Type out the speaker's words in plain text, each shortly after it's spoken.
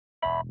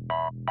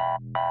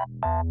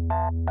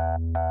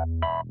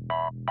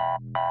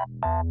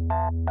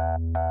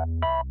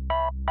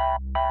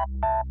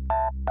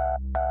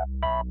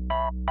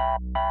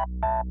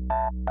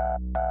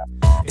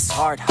It's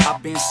hard,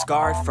 I've been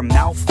scarred from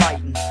out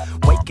fighting.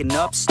 Waking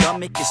up,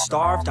 stomach is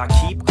starved, I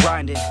keep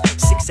grinding.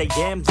 6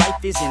 a.m,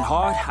 life isn't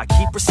hard, I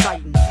keep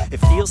reciting. It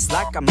feels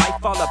like I might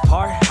fall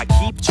apart, I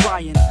keep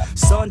trying.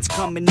 Sun's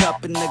coming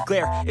up and the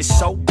glare is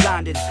so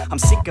blinding. I'm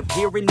sick of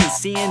hearing and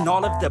seeing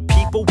all of the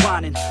people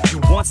whining. You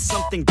want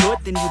something good,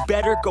 then you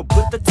better go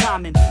put the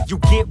time in. You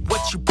get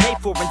what you pay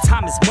for and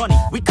time is money,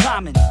 we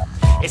climbing.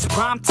 It's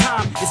prime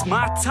time, it's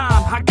my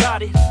time, I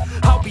got it.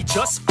 I'll be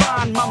just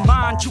fine, my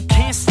mind, you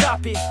can't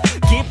stop it.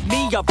 Give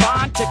me a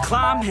vine to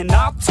climb and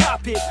I'll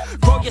top it.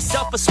 Grow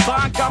yourself a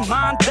spine, got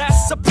mine,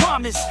 that's a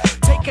promise.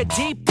 Take a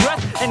deep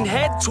breath and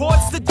head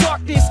towards the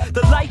darkness.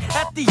 The light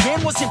at the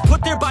end wasn't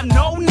put there by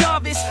no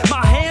novice.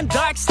 My hand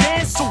I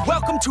extend, so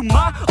welcome to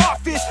my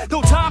office.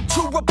 No time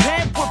to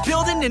repent, we're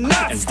building and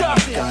not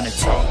stopping. And we're gonna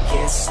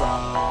take it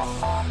slow,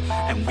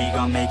 and we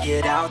gon' make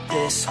it out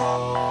this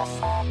hole.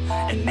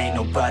 And ain't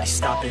nobody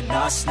stopping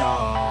us,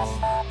 no.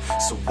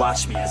 So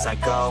watch me as I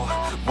go,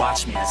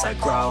 watch me as I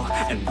grow.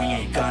 And we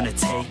ain't gonna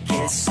take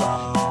it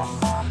slow,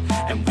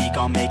 and we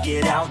gon' make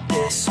it out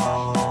this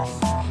hole.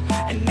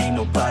 And ain't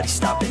nobody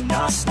stopping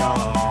us, no.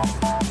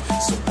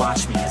 So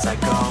watch me as I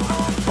go,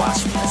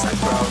 watch me as I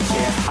grow.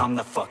 Yeah, I'm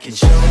the fucking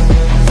show.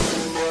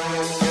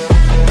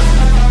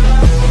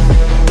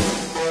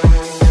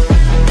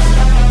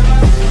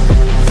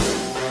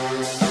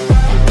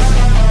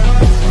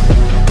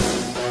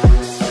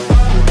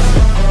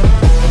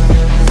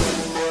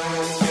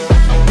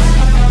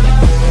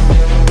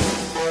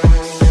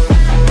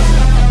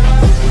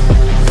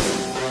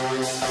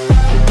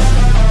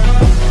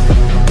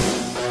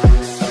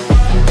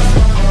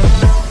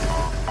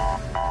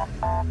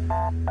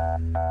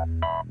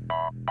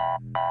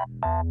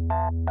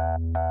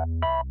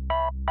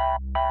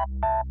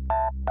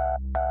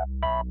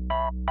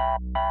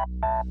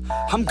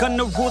 I'm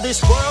gonna rule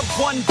this world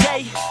one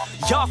day.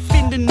 Y'all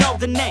finna know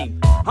the name.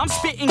 I'm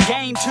spitting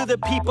game to the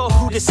people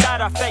who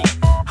decide our fate.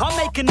 I'll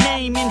make a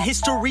name in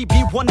history,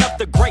 be one of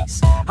the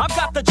greats. I've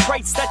got the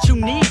traits that you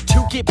need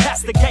to get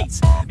past the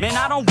gates. Man,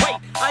 I don't wait,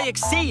 I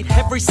exceed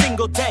every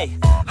single day.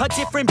 A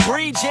different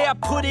breed, yeah,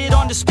 I put it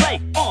on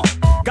display.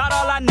 Got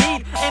all I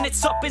need, and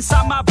it's up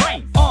inside my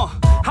brain.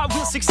 I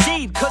will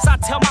succeed, cause I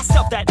tell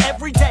myself that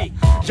every day.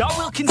 Y'all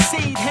will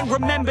concede and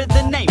remember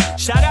the name.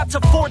 Shout out to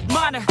Fort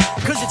Minor,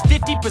 cause it's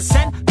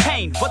 50%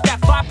 pain, but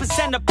that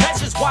 5% of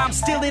pleasure's why I'm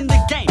still in the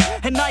game.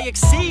 And I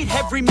exceed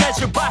every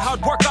measure by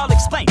hard work, I'll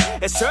explain.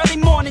 It's early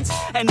mornings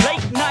and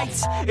late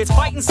nights. It's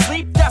fight and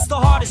sleep, that's the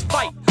hardest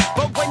fight.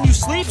 But when you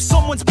sleep,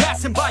 someone's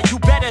passing by. You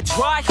better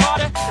try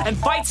harder and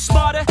fight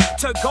smarter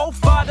to go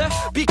farther.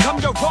 Become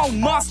your own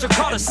monster,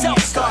 call a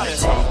self-starter.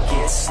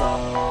 Take it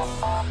slow,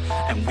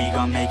 and we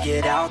gon' make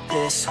it out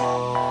this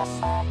hole.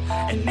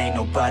 And ain't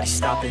nobody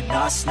stopping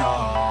us,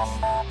 no.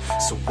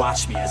 So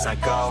watch me as I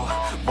go,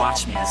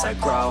 watch me as I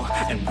grow.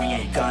 And we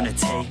ain't gonna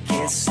take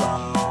it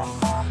slow,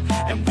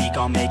 and we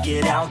gon' make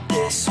it out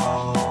this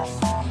hole.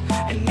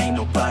 And ain't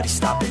nobody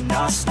stopping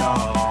us,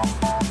 no.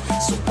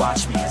 So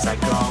watch me as I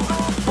go,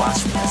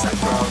 watch me as I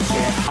grow.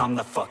 Yeah, I'm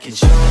the fucking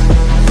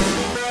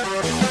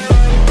show.